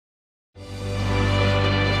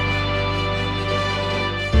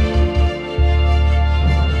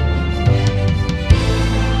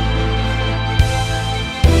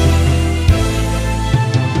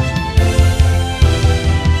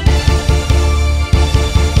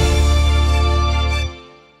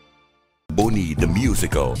Bonnie the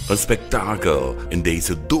Musical. Een spektakel. In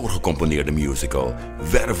deze doorgecomponeerde musical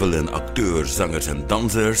wervelen acteurs, zangers en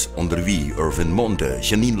dansers, onder wie Irvin Monte,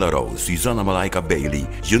 Janine Larose, Susanna Malaika Bailey,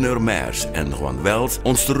 Junior Mers en Juan Wells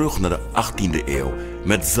ons terug naar de 18e eeuw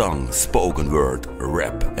met zang, spoken word,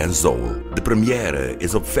 rap en soul. De première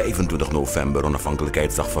is op 25 november,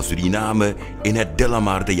 onafhankelijkheidsdag van Suriname, in het De La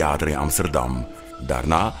Mar Theater in Amsterdam.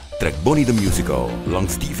 Daarna trekt Bonnie the Musical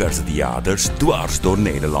langs diverse theaters dwars door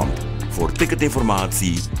Nederland. Voor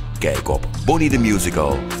ticketinformatie kijk op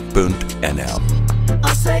bonniethemusical.nl.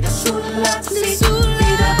 Als zij de zoen laat zien,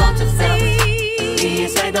 wie de botten velt, wie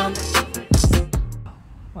is zij dan?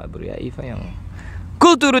 Wat bedoel jij even, jongen?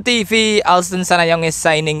 Culturu TV, als een sanayong is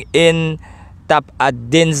signing in tap at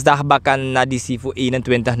dinsdag bakan na voor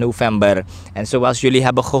 21 november. En zoals jullie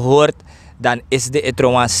hebben gehoord, dan is de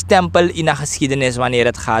een stempel in de geschiedenis wanneer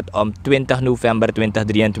het gaat om 20 november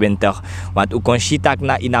 2023. Want u kon shitak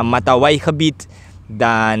na in een Matawai gebied,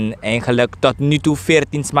 dan eigenlijk tot nu toe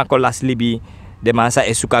 14 smakolas libi. De massa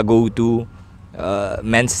is suka go to.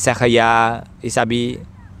 Mensen zeggen ja, isabi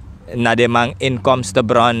na de man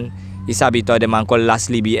inkomstenbron. Isabi to de man kolas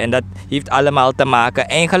libi. En dat heeft allemaal te maken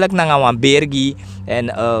eigenlijk met een bergi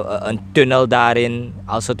en een tunnel daarin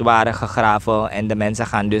als het ware gegraven. En de mensen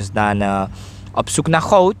gaan dus dan op zoek naar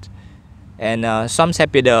goud. En soms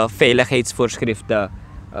heb je de veiligheidsvoorschriften.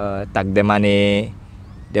 Tak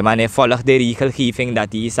de mane volgt de regelgeving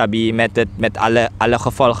dat die isabi met alle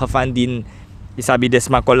gevolgen van die isabi de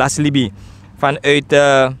smakolas libi. Vanuit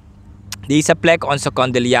deze plek onze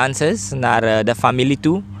condolences naar de familie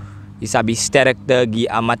toe. Isabi sterkte gi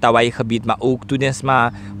aan Matawai gebied, maar ook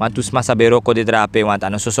toedensma, want toesma sabi roko de drape, want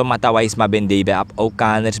aan zo Matawai is maar bendebe op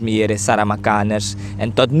Okaners, meer Saramakaners.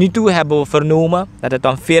 En tot nu toe hebben we vernomen dat het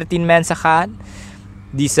om 14 mensen gaat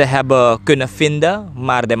die ze hebben kunnen vinden,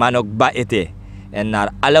 maar de man ook baete. En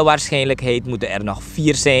naar alle waarschijnlijkheid moeten er nog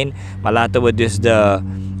 4 zijn, maar laten we dus de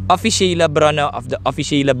officiële bronnen of de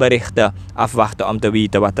officiële berichten afwachten om te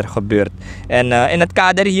weten wat er gebeurt. En in het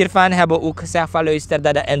kader hiervan hebben we ook gezegd van luister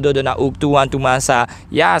Dada en Dodo na ook toe, want toen mensen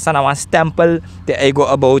ja, ze nou een stempel te ego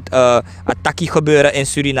about attackie gebeuren in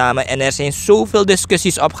Suriname en er zijn zoveel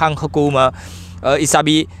discussies op gang gekomen.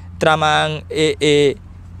 Isabi tramang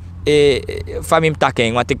famim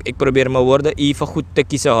taking, want ik probeer mijn woorden even goed te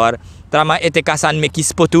kiezen hoor. Trama etekasan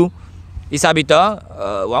mekispotu. Isabi to,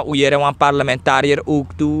 wan uyere wan parlementariër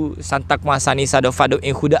ook toe, santak masani sado fado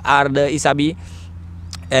in goede aarde, isabi.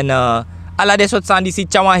 En ala de soort sandi si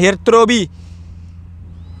chawan hier trobi.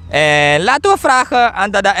 En laten we vragen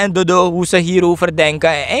aan Dada en Dodo hoe ze hierover denken.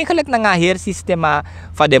 En eigenlijk na een systema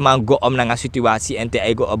van de man go om naar een situatie en te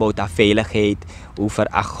ego about de veiligheid over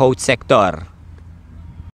een goudsector.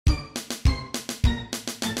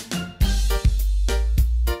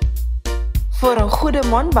 Voor een goede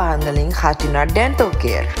mondbehandeling gaat u naar Dental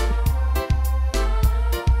Care.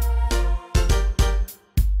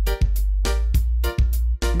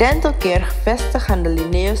 Dental Care gevestigd aan de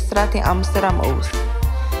Linnaeusstraat in Amsterdam-Oost.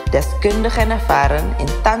 Deskundig en ervaren in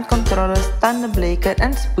tandcontroles, tandenbleken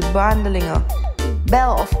en spoedbehandelingen.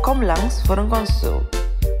 Bel of kom langs voor een consult.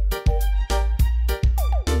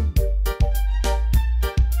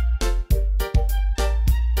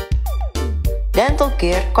 Dental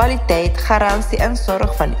Care, kwaliteit, garantie en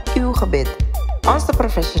zorg van uw gebied. Onze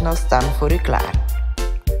professionals staan voor u klaar.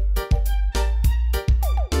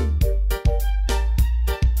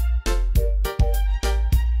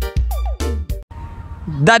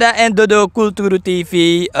 Dada en Dodo Culturu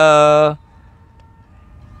TV.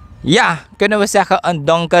 Ja, kunnen we zeggen een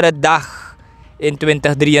donkere dag in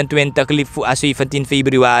 2023 liep voor 17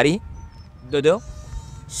 februari. Dodo?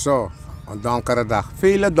 Zo, een donkere dag.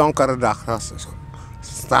 Vele donkere dagen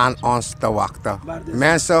staan ons te wachten.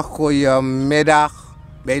 Mensen, goedemiddag.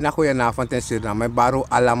 Bijna goedenavond in Suriname. Baru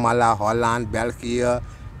alamala, Holland, België.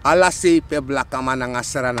 Alla sepe blakama nanga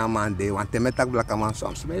Suriname de. Want met tak blakaman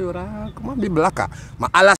soms. Ben je raak, maar die blaka. Maar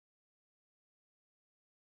alla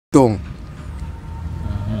tong.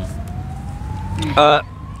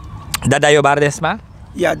 Dada Jobardesma?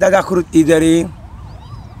 Ja, Dada groet iedereen.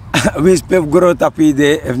 We spelen groot op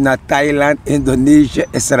idee naar Thailand, Indonesië,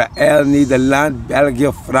 Israël, Nederland, België,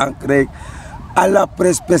 Frankrijk. Alla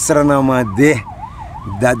prespesranama de.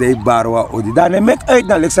 Dada is barwa odi. Dan neem ik uit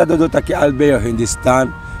naar Lexa Dodo dat je al bij je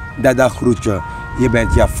Hindustan. Dada groetje. Je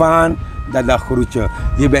bent Japan. Dada groetje.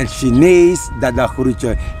 Je bent Chinees. Dada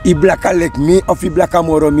groetje. Je blaka like me of je blaka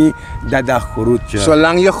moromi. Dada groetje.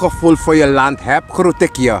 Zolang je gevoel voor je land hebt, groet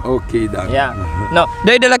ik je. Oké, dan. Ja. Nou,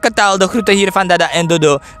 duidelijke taal. De groeten hier van Dada en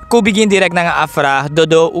Dodo. Ik begin direct naar een afvraag.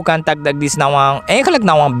 Dodo, hoe kan tak dat dis nou eigenlijk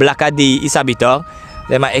nou een blaka die isabi toch?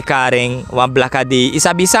 Dema ekaring wan blakadi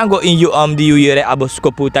isabi sango in you di yure abos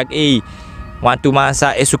koputak want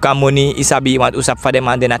tumasa esukamoni isabi want usap fa de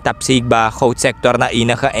man de na tapsig ba goud sector na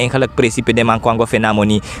enige eigenlijk principe de man kwango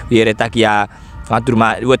fenamoni yure tak ya want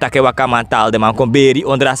turma wotake wakamantal de man kon beri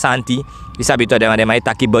onder santi isabi to de man de mai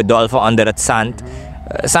taki bedol van onder het zand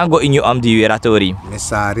sango in you di yure tori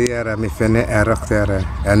Mesari era mi fene erectere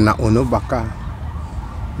en na uno baka.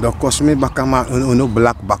 Do kosmi baka ma uno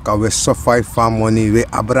black baka we sofai famoni we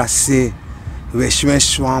abrase we shwen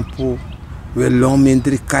swampu we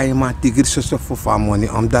lomindri kaima tigir so famoni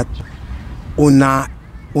omdat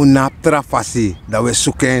una trafasi da we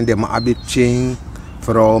suken de ma abit ching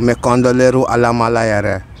fro me kondoleru ala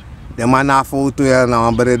malayare de mana foto ya na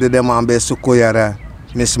ambrede de ma be suko yare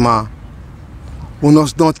misma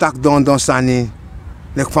unos don tak don sani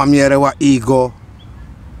le famiere wa ego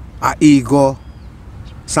a ego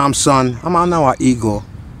Samson, amana wa ego.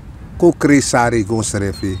 Ko krisari go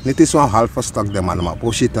srefi. Niti so half stok de man ma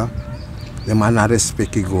posita. De man na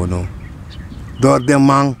respecti go no. Door de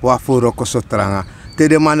man wa fu roko so tranga. Te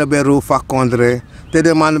de man be rufa kondre. Te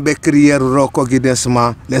de man be krier roko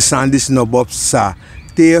gidesma. De sandis no bob sa.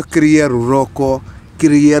 Te krier roko.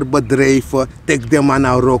 Krier bedrijf. Tek de man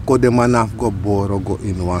na roko. De man af go boro go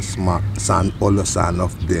in wansma. San olo san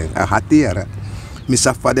of ding. Hatiere.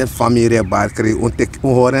 Misa faden familie barkri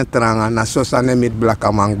horen tranga na sosane mit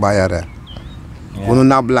blaka mang bayare. Unu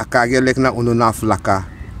na blaka gelek na unu na flaka.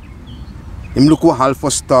 Imluku half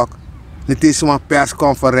stock. Nitis uma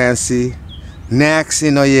persconferentie. Next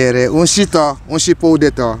in oyere. Un sipo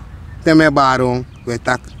deto. Teme barong. We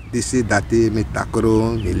tak disi dati mi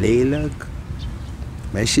takro mi lelijk.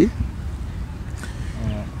 Meisje?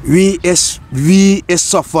 Wie is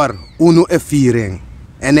suffer? Unu e viering.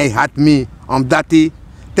 En hij had me omdat hij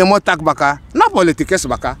temotak baka na politicus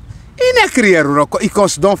baka ine creëer roko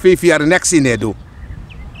ikos don 5 jaar next in edu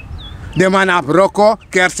de man ap roko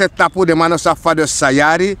kerse tapu de man safa de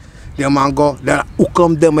sayari de mango de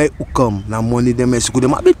ukam de me ukam na money de me sku de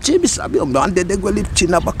ma be chibi sabi om dan de gwelip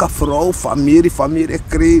china baka vrouw familie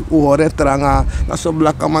kri u hore tranga na so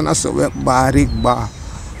blaka man na so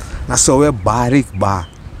we barik ba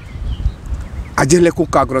ajele ku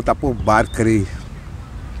kagro tapu bar kri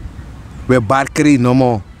we barkeri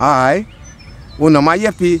nomo ai una ma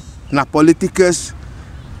yepi na politicus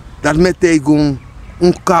dat metegun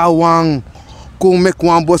kawang kung me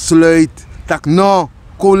kwam besluit tak no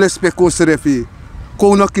ko lespe ko serefi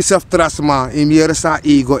ko no kisaf trasma imiere sa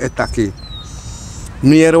ego etaki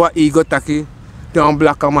miere wa ego taki te on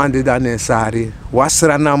blaka man de dane sari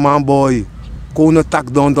wasra na man boy ko no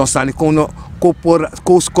tak don sani ko no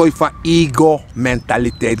ko skoi fa ego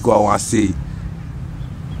mentaliteit go wasi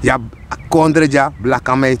ja kondreja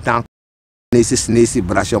blaka mij tank nesi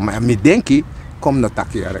brasjo maar mi denki kom no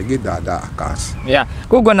takiara Dada akas. Ja,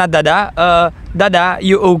 kugo na Dada, Dada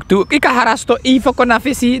you ook toe. Ika harasto even kon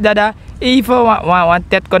visi Dada, even wan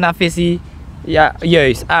tet kon visi. Ja,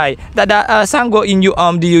 juist. Ai, Dada sango in you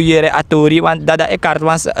di yere atori want Dada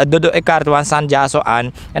Dodo ekart wan san jaso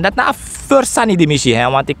aan. En dat na first sani di missie hè,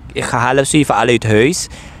 want ik ga half 7 al uit huis.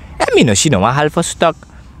 En mino sino ma half stok.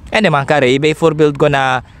 En de man kare bijvoorbeeld go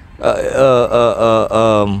na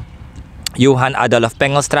Johan Adolf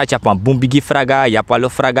Pengelstraat, je hebt een Bumbigi Fraga, je hebt Walo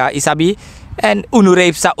Fraga, isabi. En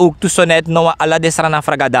unureep sa ook tussen no ala desrana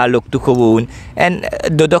fraga dalok to gewoon. En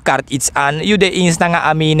Dodo kaart iets aan. Je de eens na nga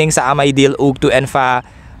amining sa amay deel ook to en fa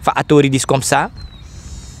atori diskom sa?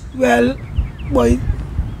 Well, boy,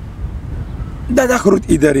 Dada groet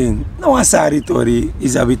iedereen. Nou een sari tori,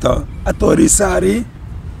 isabito. Atori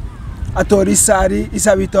sari,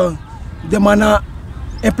 isabito. De mana,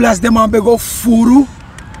 in plaats de man bego furu,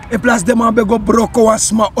 in plaats de man bego broko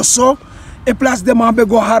wasma oso, in plaats de man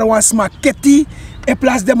bego har wasma keti, in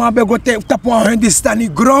plaats de man bego te tapuan hun distani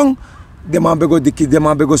grong, de man bego diki, de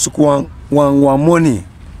man bego suku wan money,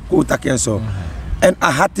 kuta kenso. En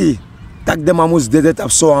ahati, tak de man moest dit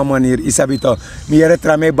op zo'n manier, isabito. Miere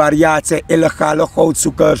trame bariaatse, illegale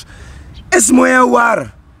goudzoekers. Is mooi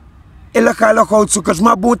waar. Illegale goudzoekers,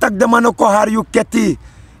 maar boetak de man ook har yu keti.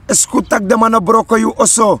 Es goed tak de man broko yu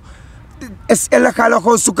oso. Es illegale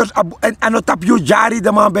goudzoekers en anotap yu jari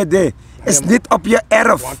de man bede. Is niet op je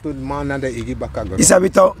erf.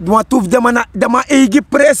 Isabito, want toef de man egi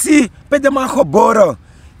pressie, pe de man geboren.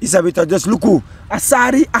 Isabito, dus luku,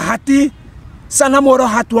 asari, ahati, sanamoro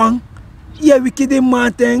hatwang, je wiki de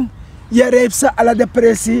manteng, je reepsa ala de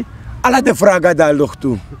pressie, ala de vraga da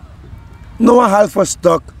luchtu. No een halve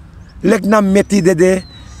stok, lek na meti dede,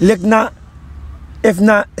 lek na, if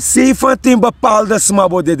na 17 bepaalde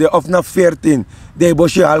smabo dede, of na 14, de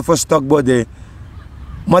bosje halve stok bode.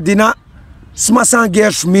 Maar dina, smasan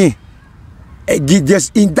gers mi. Dus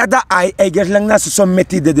in Dada ai, ges lang na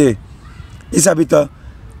susometi de. Isabito.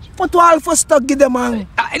 Voor 12 stok gide man.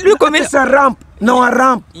 Het is een ramp. Nou een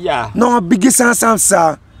ramp. Ja. Nou een biggie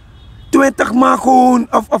samsa. 20 man gewoon.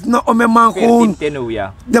 Of nou om een man gewoon. 14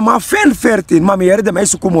 ja. De man 14. Maar meer de mij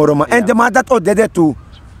sukumoro man. En de man dat ook dede toe.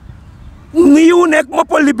 Nieuw nek maar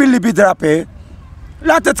po libi drapen.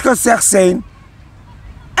 Laat het gezegd zijn.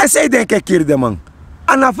 En zij denken keer de man.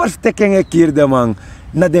 Anna verstekking keer de man.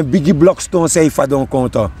 Na den biggie blokstone say fadon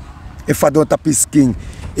konto. E fadon tapis king.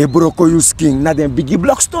 E broko yus king. Na den biggie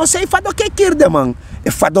blokstone say fadon keer de man.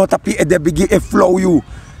 E fadon tapi e de biggie e flow you.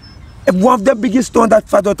 E one of the biggie stone that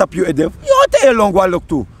fadon tap you e de. Yo te e long walok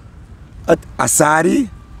tu. Het asari.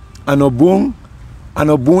 Ano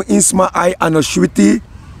boom insma ai ano shwiti.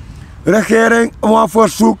 Regering een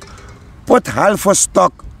verzoek. Pot halve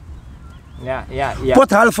stok. Ja.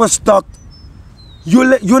 Pot halve stok.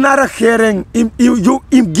 Je naar regering, je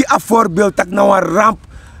gi een voorbeeld dat nou een ramp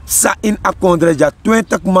sa in Akondreja,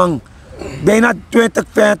 20 man, bijna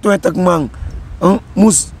 25 man,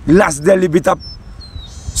 moest last de libita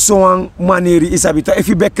zo'n manier is habita. If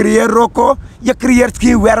je creëert roko, je creëert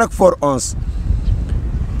geen werk voor ons.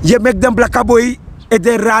 Je maakt de blakkaboy en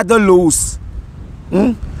de radeloos.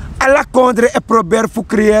 Alla kondre probeer te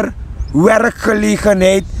creëren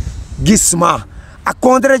werkgelegenheid, gisma.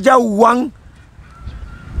 Akondreja wang.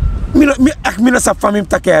 Mina sa famim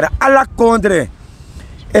takera. Alla kondre.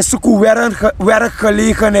 Esuku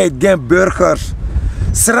werkgelegenheid gen burgers.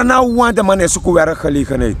 Srana wande man esuku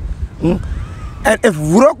werkgelegenheid. En if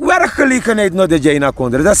wrok werkgelegenheid no de jaina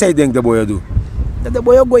kondre. Dat zij denk de boya doen. Dat de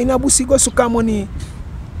boya gooi na busi go sukamoni.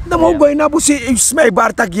 Dan mo gooi na busi smij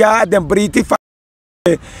bartak ja den briti.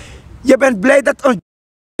 Je bent blij dat een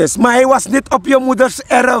is, maar hij was niet op je moeders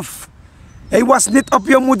erf. Hij was niet op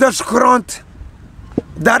je moeders grond.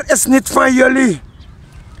 Daar is niet van jullie.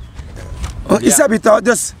 Isabita,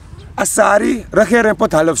 dus Asari, regering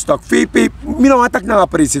pot half stok. VP, mina atak na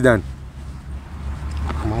president.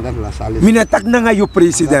 Mina tak na je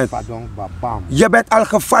president. Je bent al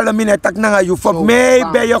gevallen, mina tak na je. Voor mij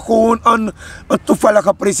ben je gewoon een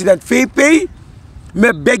toevallige president. VP,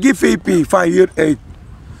 met beggy VP van hieruit.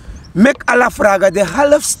 Mek ala fraga de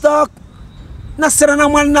half stok.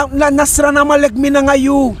 Nasranama lek mina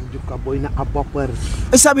ngayu. Boy na abopers.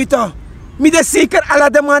 Isabito, mi de zeker ala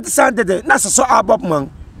de man sante de. Nasa so abop man.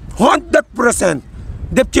 100%.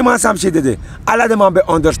 Depje man samsi de. Ala de man be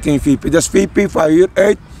ondersteun VP. Dus VP van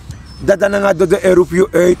hieruit. Dada na nga do de Europio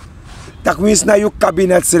uit. Tak wins na je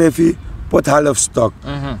kabinetsrefi. Pot half stok.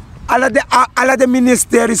 Alle de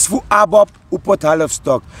ministeries voor abop op pot half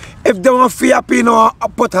stok. If de man via pino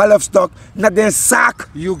pot half stok, na den zaak.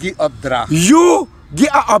 You gi opdracht. You gi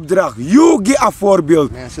a opdracht. You gi a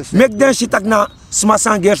voorbeeld. Mek den shit ak na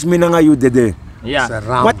smasan gers minanga you dede. Ja.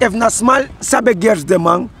 Wat if na smal sabe gers de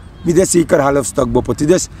man, mi de zeker half stok bopoti.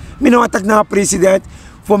 Dus mina wat ak na president,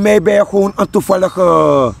 voor mij ben je gewoon een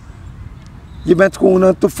toevallige. Je bent gewoon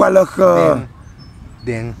een toevallige.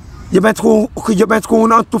 Ding. Je bent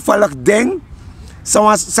gewoon een toevallig ding.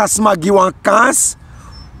 Zoals sasma giwan kans.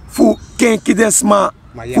 Voor kenki desma.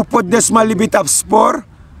 Voor pot desma libit op spoor.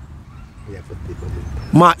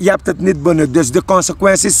 Maar je hebt het niet benut. Dus de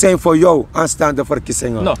consequenties zijn voor jou aanstaande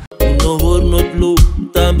verkiezingen. No. No hoor not lo,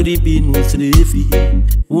 tambri binus refi.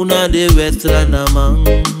 Una de westra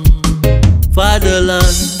namang.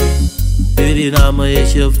 Vaderland. Suriname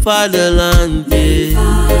is je vaderland.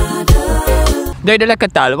 Duidelijke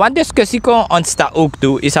taal. Want discussie kan ontstaan ook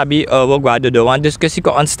toe. Isabi Dodo. Want discussie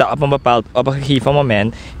kan ontstaan op een gegeven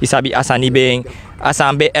moment. Isabi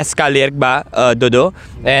asambe escaleert ba Dodo.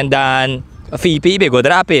 En dan VP be go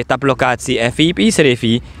drape tap locatie en VP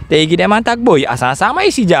srefi. Tegen de man tak boy. Asan sama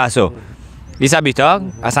isi jaso. Isabi toch?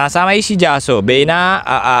 Asan sama isi jaso. Bijna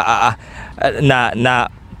na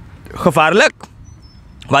gevaarlijk.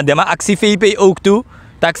 Want de man actie VP ook toe.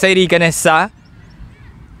 Tak zij rekenen sa.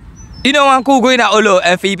 Ino ang kugoy na ulo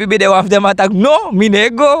en VP de waf de matak no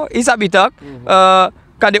minego isabi tak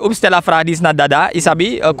kade opstellen vraag naar Dada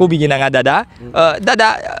isabi kubigin nga Dada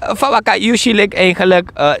Dada fawaka usually eigenlijk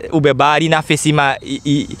ubebari na fesima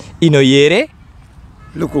inoyere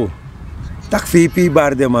Luko tak VP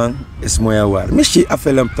bardeman is moya war mishi a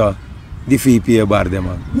film to di VP e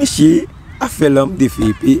bardeman mishi a film di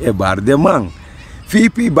VP e bardeman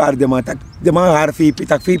VP bardeman tak de man har VP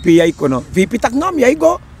tak VP yai kono VP tak nom yai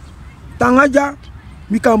go tangaja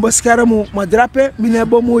mi kan beschermen mo madrape mi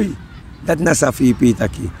nebo mooi dat nasa VP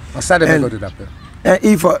taki Masada me go to dape. En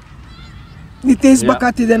Ivo niet eens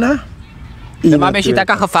bakati dena de man ben je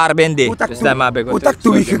tak gevaar bende dus daar maar ben ik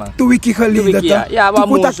 2 wiki geleden ja wat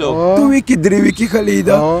moet zo 2 wiki 3 wiki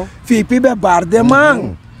geleden VP be barde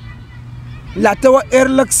man Laten we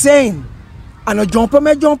eerlijk zijn. Ano jompo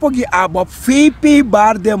me jompo gi abop VP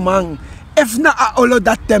bar de man. If na a olo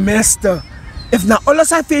dat tenminste. If na olo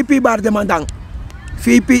sa VP bar de man dan.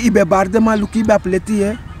 VP ibe bar de man luki ibe apleti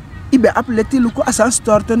hè. Ibe apleti luku asan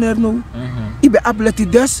storten er nu. Ibe apleti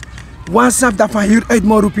dus. Wansaf dat van hieruit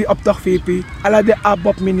mo roepie op toch VP. Alla de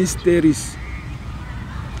abop ministeries.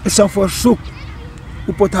 Is een verzoek.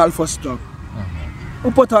 Op het halve stok.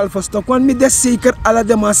 Op het halve stok. Want mi des zeker alla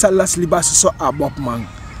de man salas libas so abop man.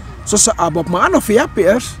 So abop man. Ano via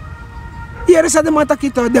peers. Hier is de man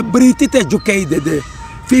takito. De briti te jukei de.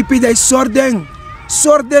 VP de sorden.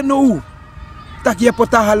 Sorden nou. Tak je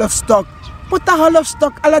pota half stok. Pota half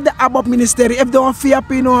stok. Alla de abop ministerie. If de wan via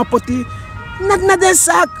pino a poti. Net na de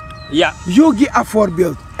zak. Ja. Yogi a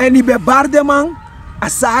voorbeeld. En die bij Bardeman.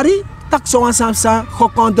 Asari. Tak zo aan samsa.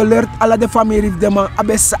 Gecondoleerd. Alla de familie de man.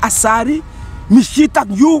 Abes Asari. Misschien tak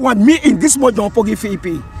you want me in this mo jompo gi VP.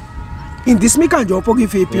 In this me kan jompo gi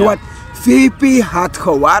VP. Ja. Want VP had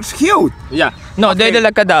gewaarschuwd. Ja. Nou,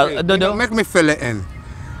 duidelijk kadal. Dodo. Make me vullen in.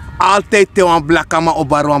 Altijd te wan blakama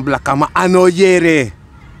obar wan blakama. Ano yere.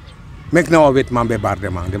 Mek nou wit man bij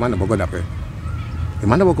Bardeman. De man bogo dape. De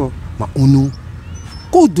man bogo. Maar unu.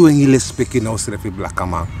 Ko doing ile speaking nou srefi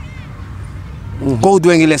blakama. Ko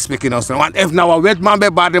doing ile speaking nou srefi. Want if nou wit man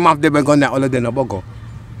bij Bardeman de ben gonna alle de no bogo.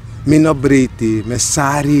 Mi no breti, me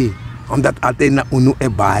sari. Omdat altijd na unu e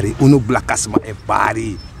bari. Unu blakasma e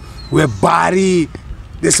bari. We bari.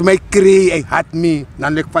 Dus mij kree e hat mi.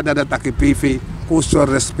 Dan lek vader dat ik PV. Ko so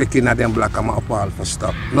respecti na den blakama op halve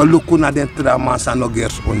stap. No luku na den trama sa no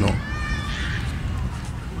gers unu.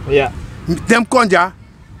 Ja. Dem konja.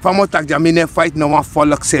 Van mo tak jamine fight no wan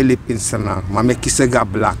volk se lip in Suriname. Maar me kise ga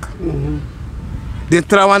black. Den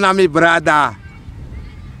trawa na mi brada.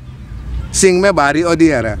 Sing me bari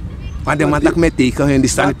odiere. Want de man tak me teken hun die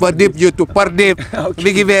staan. Per dip YouTube, per dip.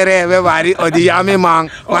 Bigi vere we bari odi yami man.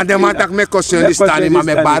 Want de man tak me kosun die staan. Maar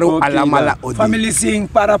me baru alamala odi. Family sing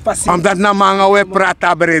para pasing. Omdat na manga we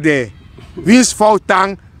prata brede. Wins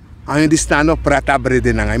foutang. Aan die staan op prata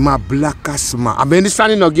brede nangai. Maar blakas ma. Aben die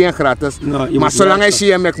staan nog geen gratis. Maar zolang hij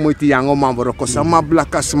zie hem ik moet die jango man worden kosa. Maar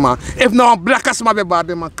blakas ma. If nou blakas ma be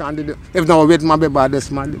barde ma candidate. If nou weet ma be barde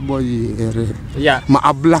ma boy ere. Ja. Maar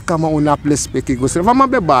a blaka ma una place peki go sre. Ma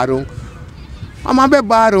be barong. Ma be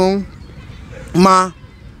barong. Ma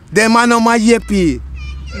de man no ma yepi.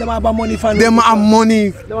 De ma ba money van. De ma a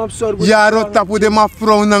money. De ma absorb. Jaro tapu de ma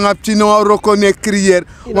vrouw na ngap chino roko ne creëer.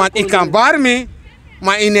 Want ik kan bar me.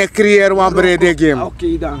 Maar in een creëer wan brede game.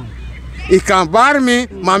 Oké dan. Ik kan bar me,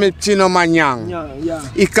 maar met chino manyang. Ja, ja.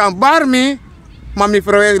 Ik kan bar me, maar mijn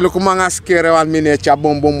vrouw lukt manga skere wan mine cha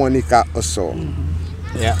bombo monika oso.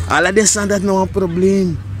 Ja. Alla de san dat no een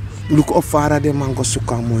probleem. Luk op fara de mango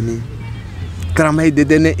suka money. Kramai de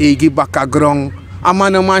dene egi baka grong.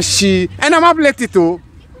 Amano mashi. En ama bleti to.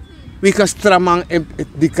 We kan stramang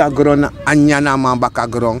dika grong anyana man baka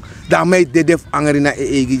grong. Daarmee dedef angrina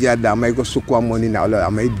egi ja daarmee go sukwa money na olo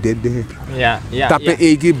amai dede. Ja. Ja. Tape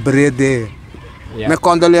egi brede. Ja. Me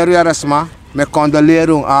condoleru ya rasma. Me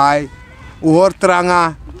condoleru ai. Uhor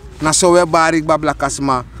tranga na sowe barik babla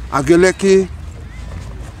kasma. Ageleki.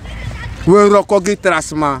 We rokogi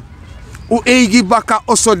trasma. U egi baka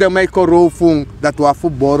oso de mij korofung dat wa fu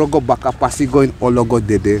borogo baka pasi go in ologo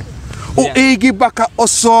dede. U egi baka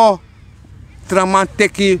oso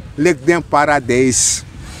tramanteki lek den paradijs.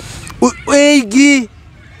 U egi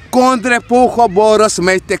kondre pogo boros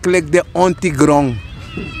mij tek lek de ontigrong.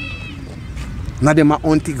 Na de ma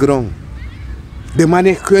ontigrong. De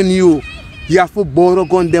mane kun you. Ya fu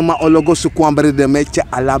borogo de ma ologo su kwambre de meche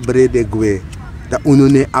ala brede gwe. Da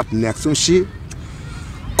unune up next. Unshi.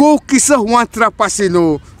 Ko kisa wan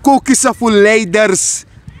trapasino. Ko kisa fu leiders.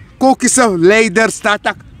 Ko kisa leiders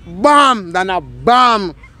tatak. Bam! Dana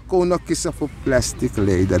bam! Ko no kisa fu plastic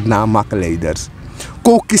leider. Namak leiders.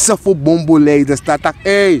 Ko kisa fu bombo leiders tatak.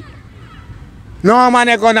 Hey! No man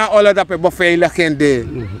e gonna olo dape beveilig de.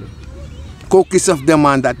 Ko kisa de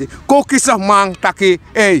man dati. Ko kisa man taki.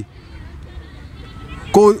 Hey!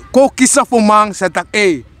 Ko kisa fu man tatak.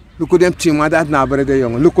 Hey! Luku dem chima dat na brede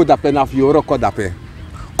jongen. Luku dape na fioro ko dape.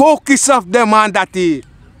 Ko kisaf de man dati.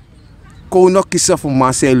 Ko no kisaf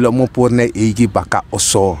man se lomo por ne egi baka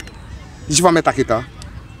oso. Jiva metakita.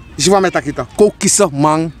 Jiva metakita. Ko kisaf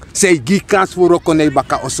man se egi kans furo ko ne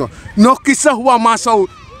baka oso. No kisaf wa maso.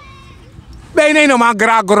 Bene no man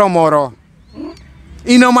gragro moro.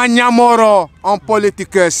 Ino man nyamoro on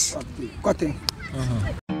politicus. Kote.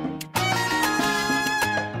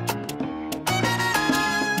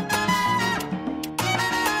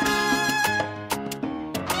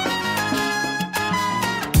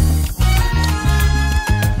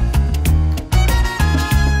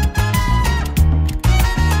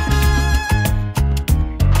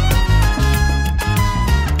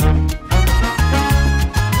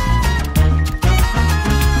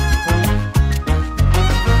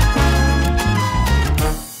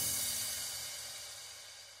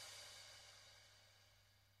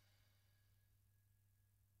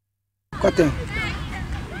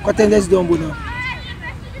 Kote des dombo no.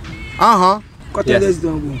 Aha. Kote des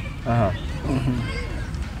dombo. Aha.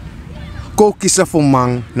 Ko kisa voor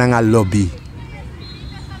man na lobby.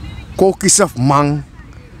 Ko kisa man.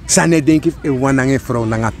 Sane denk ik wanneer vrouw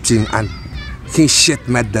na ting aan. Geen shit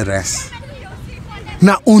met de rest.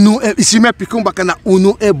 Na uno isi me pikung baka na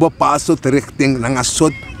uno bepaald soort richting na een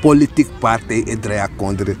soort politiek partij edrea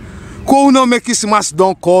kondre. Ko uno mekis mas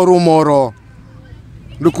don koro moro.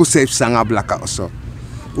 Luku safe sanga blaka oso.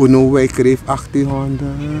 Uno wij kreeg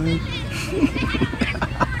 1800.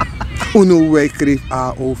 Uno wij kreeg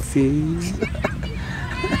AOV.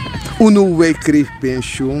 Uno wij kreeg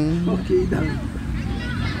pensioen. Oké dan.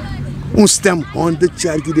 Un stem 100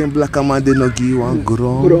 jaar giden blaka man de no giwan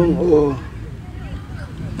grong. Grong oh.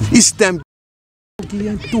 I stem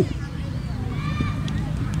giyan toe.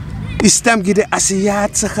 I stem giden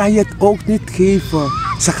Aziat, ze gaan je het ook niet geven.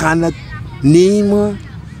 Ze gaan het nemen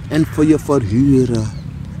en voor je verhuren.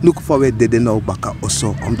 Nu voor we deden nou baka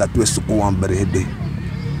oso, omdat we zoeken aan bereden.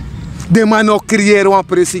 De man ook creëren een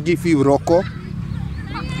presigie roko.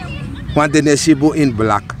 Want de nesibo in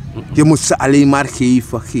blak. Je moet ze alleen maar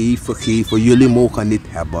geven. Jullie mogen niet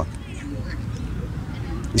hebben.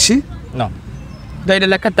 Zie? No.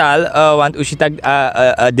 Duidelijke taal, want als je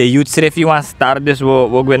de youth review aan start, dus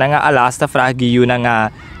we gaan naar de laatste vraag die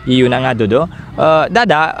je naar Dodo.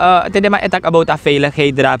 Dada, het is maar etak about de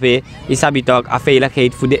veiligheid drape. Isabi toch de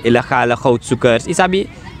veiligheid voor de illegale goudzoekers. Isabi,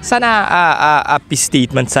 sana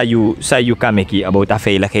statement sa you kameki about de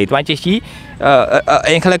veiligheid. Want je ziet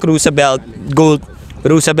eigenlijk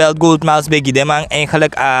Roosevelt Goldmals begi de man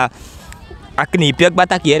eigenlijk knipjak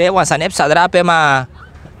batakere want sanep sadrape ma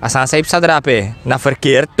asan saip sadrape na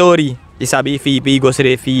verkeerd tori isabi fi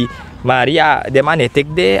gosrefi Maria de man etek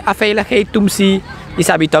de veiligheid tumsi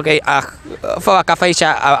isabi toch voor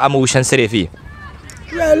kafaisha emotions refi.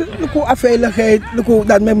 Wel, luku veiligheid, luku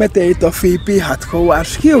dat met het of VP had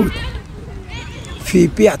gewaarschuwd.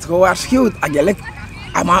 VP had gewaarschuwd, eigenlijk.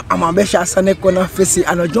 Ama besha sane kona fesi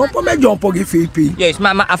ano jompo gi VP. Juist,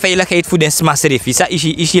 maar veiligheid voor de smaserifi. Sa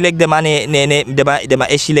is like de man de man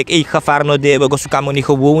is like gevaar no de go sukamo ni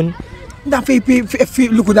gewoon. Dan VP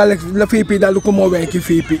luku da VP da luku mo wenki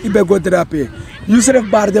VP. Ibe go drape. Yusref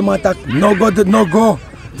bar de matak no go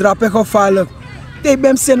drape gevaarlijk. Te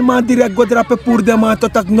bem sen man direct go drape pour de man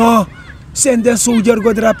totak no. Sen den soldier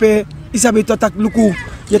go drape. Isabi totak luku.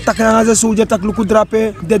 Je tak na ze soldier tak luku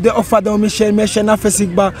drape de ofada Michel na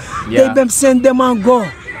fesikba. Te bem sen de man go.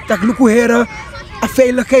 Tak luku hera a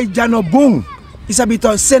veiligheid jano boom. Isabi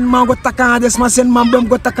to sen man go takana desma sen man bem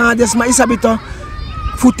go takana desma isabi to.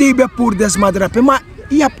 Futi be pour desma drape ma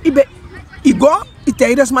yap ibe igo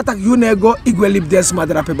ite desma tak yunego igwelip desma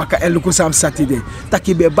drape baka eluku sam satide. Tak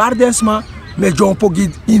ibe bar desma me jompo gi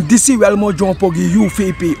in disi wel mo jompo gi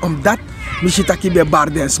UVP omdat mishi tak ibe bar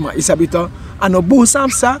desma isabi to ano bu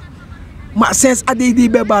samsa ma sens adidi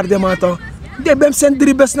be bar de mato de bem sen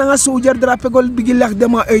dribes na nga soldier drape gol bigilak de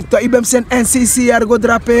ma uit to ibem sen NCCR go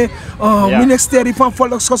drape ministerie van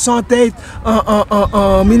volksgezondheid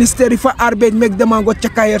ministerie van arbeid mek de man go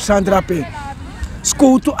chekayer san drape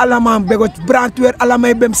skutu alaman be go brandweer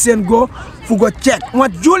alamay bem sen go fu go check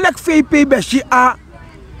want julek VP be shi a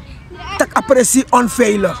tak apresi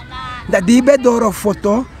onveilig dat die be door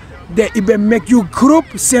foto de ibe make you group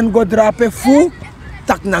sen go drape fu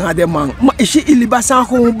tak nanga de man ma isi iliba san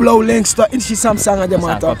gewoon blauw links to isi samsanga de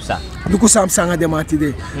man to duku samsanga de man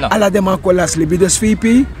tide ala de man kolas libi dus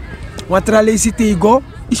VP want ralesi tigo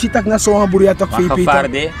isi tak na so buria tak VP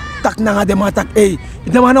tak nanga de man tak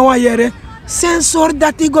de man na wayere sensor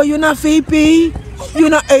dat tigo you na VP you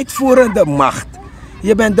na uitvoerende macht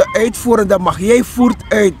je bent de uitvoerende macht jij voert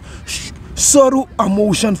uit soru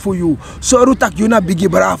emotion for you. Soru tak you na bigi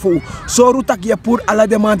bravo. Soru tak je pour ala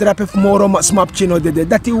de man drape moro smap chino de.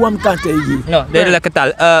 Dat is wam kante igi. No, de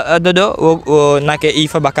katal. Dodo, nake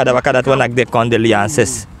ifa bakada to nak de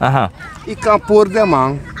condolences. Aha. Ik kan pour de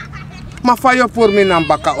man. Maar van je pour me nan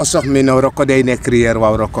baka oso mino roko de ne creëer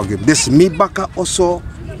wa roko gib. Dus mi baka oso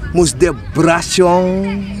mus de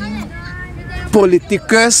bration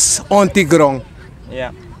politicus ontigrong.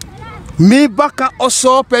 Ja. Mi baka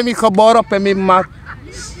oso pe mi geboren pe mi mat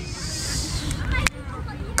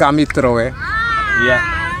kami trowe. Ja.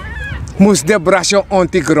 Mus de brasio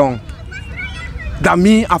ontigrong. Da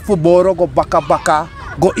mi afuboro go baka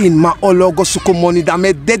go in ma olo go sukumoni da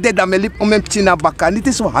me dede da me lip omem china baka. Niet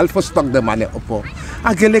is zo half stok de mane opo.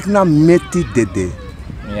 Agelek na meti dede.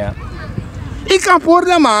 Ja. Ik kan voor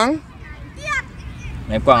de man.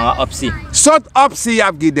 May pang optie. Sot optie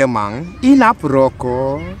yap gide man. Inap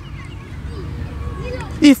roko.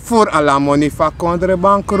 I voor alla money va kondre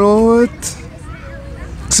bankroet.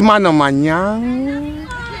 Ismano manyang.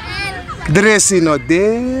 Dresino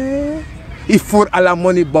de. I voor alla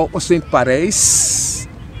money bouw ons in Parijs.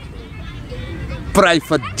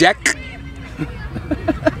 Private jet.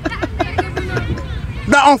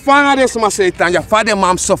 Da ontvangen is maar seitan. Ja, vader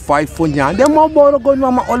mam survive voor jou. De man borgo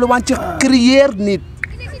mama olo want je creëert niet.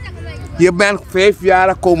 Je bent 5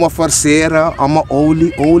 jaar komen verseren. Allemaal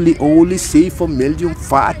olie. 7 miljoen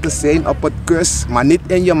vaten zijn op het kust, maar niet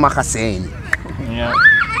in je magazijn. Ja.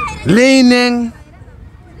 Lening.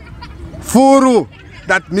 Furu.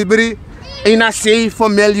 Dat mibri. In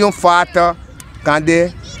 7 miljoen vaten. Kan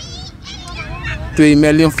de 2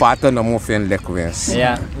 miljoen vaten nog moet vinden lekker.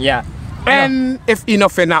 Ja. En if je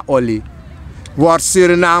nog na olie, wordt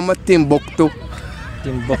Suriname Timbuktu.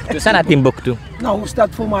 Timbuktu. Sana Timbuktu? Nou, hoe staat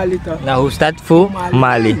voor Mali dan? Nou, hoe staat voor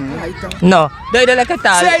Mali? No, dat is lekker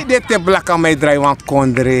taal. Zij dit te blakken mij draaien want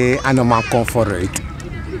kondre en een man komt vooruit.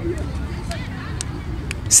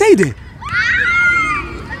 Zij dit.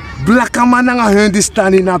 Blakken man aan hun die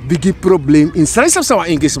staan in een big probleem. In stress of zo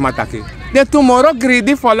Engels matake. De tomorrow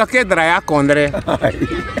greedy volke draaien kondre.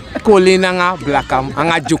 Kolina nga blakam,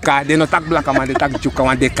 anga juka, de no tak blakam, de tak juka,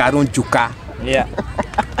 want de karon juka. Ja.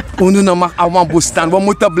 Uno no mag allemaal boestaan, we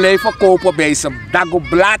moeten blijven kopen bij ze. Dago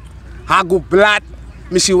blad, hago blad.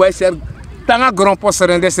 Misschien wij zeggen, tanga grondpost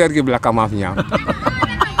rende sergi blakam af jou.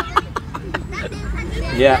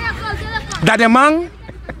 Ja. Dat de man,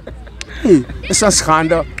 is een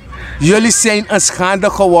schande. Jullie zijn een schande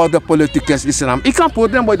geworden politicus Islam. Ik kan voor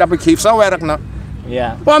them boy dat ik geef zo werk na.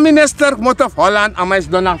 Ja. Van minister moet of Holland, aan mij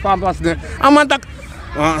doen van was de. Aan dat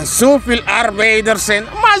zoveel arbeiders zijn,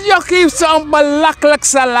 maar je geeft ze een belachelijk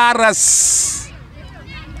salaris.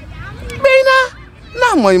 Bijna.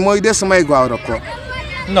 Nou mooi, dit is mijn gauw.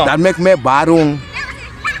 No. Dat maakt mij baron.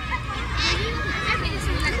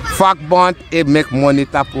 Vakbond, ik make money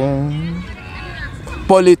tapon.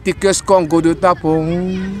 Politicus kon go do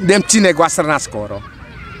tapon. Dem chine gwasser na skoro.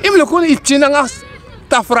 Im lokon if chine ngas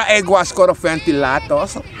tafra egwa skoro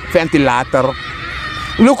ventilator.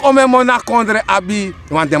 Look om hem na kondre abi,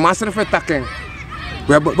 want de master vertakken.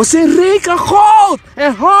 We zijn rijk en goud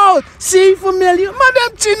en hout, 7 miljoen, maar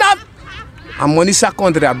dem chine. Amoni sa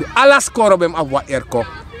kondre abi, alles skoro bem afwa erko.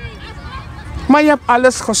 Maar je hebt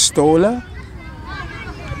alles gestolen.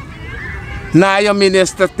 Na je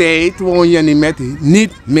ministertijd woon je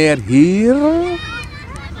niet meer hier.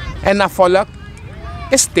 En na volk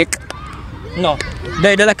is tik. No.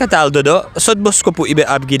 Dahil katal Dodo, sot bosko po ibe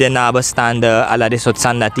abgi de nabestaande ala de sot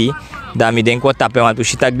sandati. Dami denk wat tappen want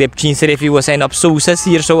usitag dep chinserefi was zijn op sousas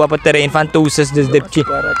hier zo op het terrein van tousas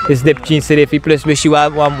dus dep chinserefi plus beshiwa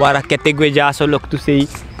wara ketegwe jaso lok to say.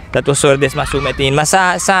 Dat was soort des maso meteen. Maar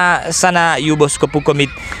sana bosko po commit.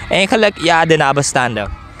 Eigenlijk ja de nabestaande.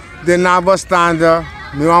 De nabestaanden,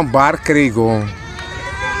 nu een bar kregen.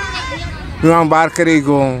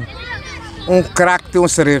 Krakte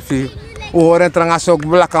ons refi. We horen trouwens ook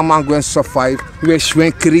blakaman gwen survive. We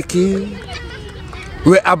schwen kriki.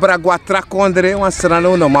 We abragwa trakondre, want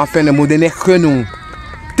strano no man fene moet ne genoem.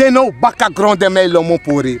 Teno baka grond de mij lomo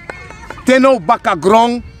puri. Teno baka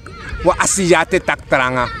grond wa asiyate tak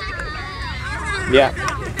tranga. Ja.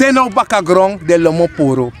 Teno baka grond de lomo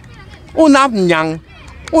puro. Unam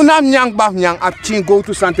nyang baf nyang ap chin go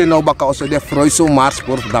to sante no baka also de froiso mars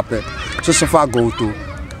sport dape. So fa go to.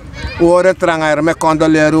 Ore tranga er me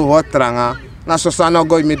kondoleru ho tranga. Na so sano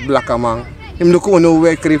go mit blakamang. Im luku no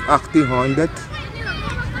we krip 1800.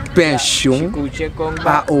 Pension.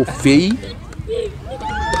 AOV.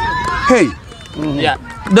 Hey. Ja.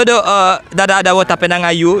 Dodo Dada wat tapen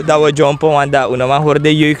nga yu dawo jompo wanda una ma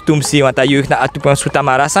horde jeugd tumsi want jeugd na atupang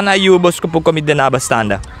sutamara sana yu bosko po komit de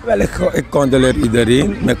nabestanden. Wel, ik condoleer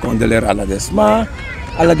iedereen. Ik condoleer alle desma,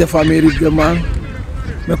 alle de familie de man.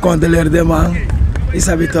 Ik condoleer de man.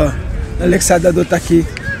 Isabito, Alexada do taki.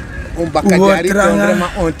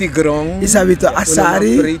 Isabito,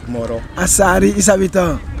 Asari,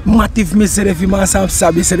 Isabito. Matif miserefi ma sam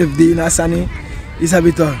sabi seref di na sani.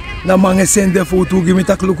 Isabito, na mange sende foto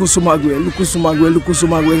gimitak luku sumagwe.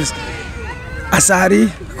 Asari,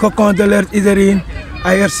 gecondoleerd iedereen.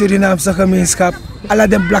 Ayer Surinaamse gemeenschap. Alla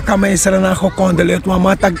den blakke mensen na gecondoleerd.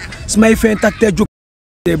 Want tak smij vindt dat te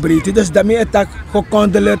de breedte. Dus daarmee het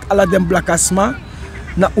gecondoleerd alla den blakkasma.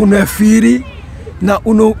 Na une firi, na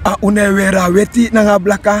une wera weti na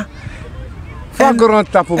blakka. Van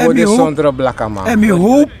grond tapu bode zonder blakkama. En mi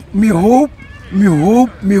hoop.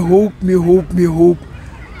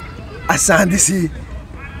 Asandisi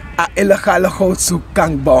a illegale goudzoek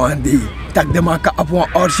kan bouwen die. Tak de maka op een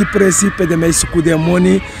orsi principe de mij zoeken de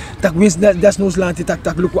money. Tak wins desnoods land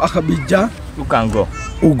tak luku akabidja. Ukango.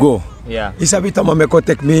 Ugo. Ja. Isabita maar me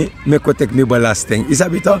kotek me belasting.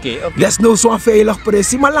 Isabita. Oké. Des nou zo'n veilig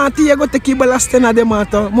pressie. Maar laat je go teki belasting naar de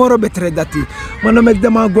mata. Moro betre dat die. Maar dan mek de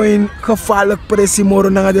man go in gevaarlijk pressie moro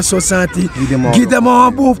naar de society. Gide maar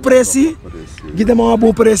een boel pressie. Gide maar een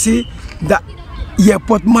boel pressie. Dat je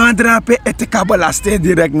pot man drapen en teka belasting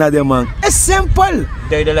direct naar de man. Is simpel.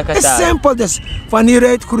 Duidelijke taal. Is simpel. Dus van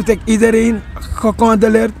hieruit groet ik iedereen.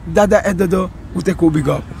 Gecondoleerd. Dada en Dodo. Moet ik ook big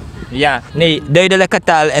up. Ja, nee, duidelijke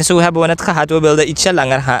taal. En zo hebben we het gehad. We wilden ietsje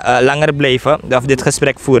langer blijven, of dit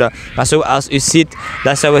gesprek voeren. Maar zoals u ziet,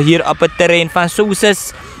 dan zijn we hier op het terrein van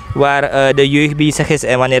Soeses, waar de jeugd bezig is.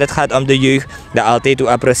 En wanneer het gaat om de jeugd, dan altijd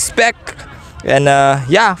op respect. En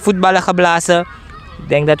ja, voetballen geblazen. Ik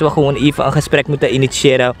denk dat we gewoon even een gesprek moeten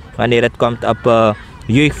initiëren wanneer het komt op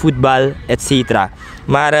jeugdvoetbal, etc.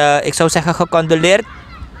 Maar ik zou zeggen, gecondoleerd.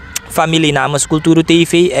 Familie namens Culturu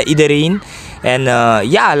TV en iedereen. En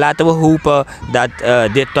ja, laten we hopen dat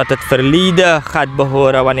dit tot het verleden gaat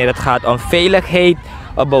behoren wanneer het gaat om veiligheid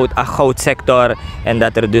about de goudsector. En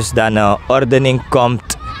dat er dus dan ordening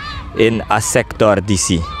komt in a sector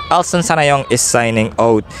DC. Alsen Sanayong is signing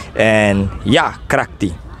out. En ja,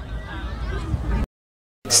 krakti.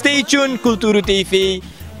 Stay tuned, Culturu TV.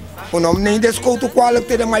 Onom nee, des koutu kwaluk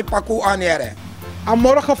te de mai paku anere.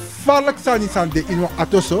 Amora gevaarlijk zijn niet aan de inwa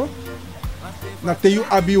atoso. Na te you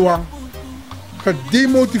abiwang.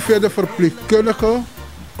 Gedemotiveerde verpleegkundige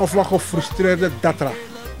of wat gefrustreerde datra.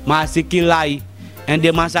 Maar siki lai en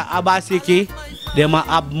de masa abasiki, de ma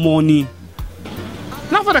ab money.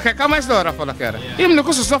 Nou voor de gek, aan mij storen voor de keer. Je moet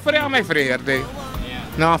ook zo voor mij vreemd.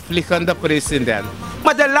 Nou, vliegende president.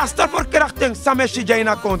 Maar de lastenverkrachting, sameshi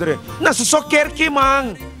jaina kondre. Na zo kerkie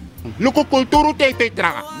man. Luku Culturu TV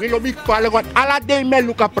traga. Milobi pale wat ala de me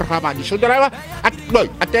luka programma di. Saudara at boy,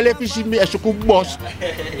 at televisi me asuku bos.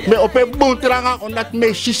 Me ope bon traga omdat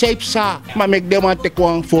me sisepsa. Maar me demante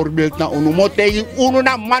ko een voorbeeld na uno mo te uno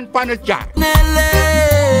na man pan het jaar.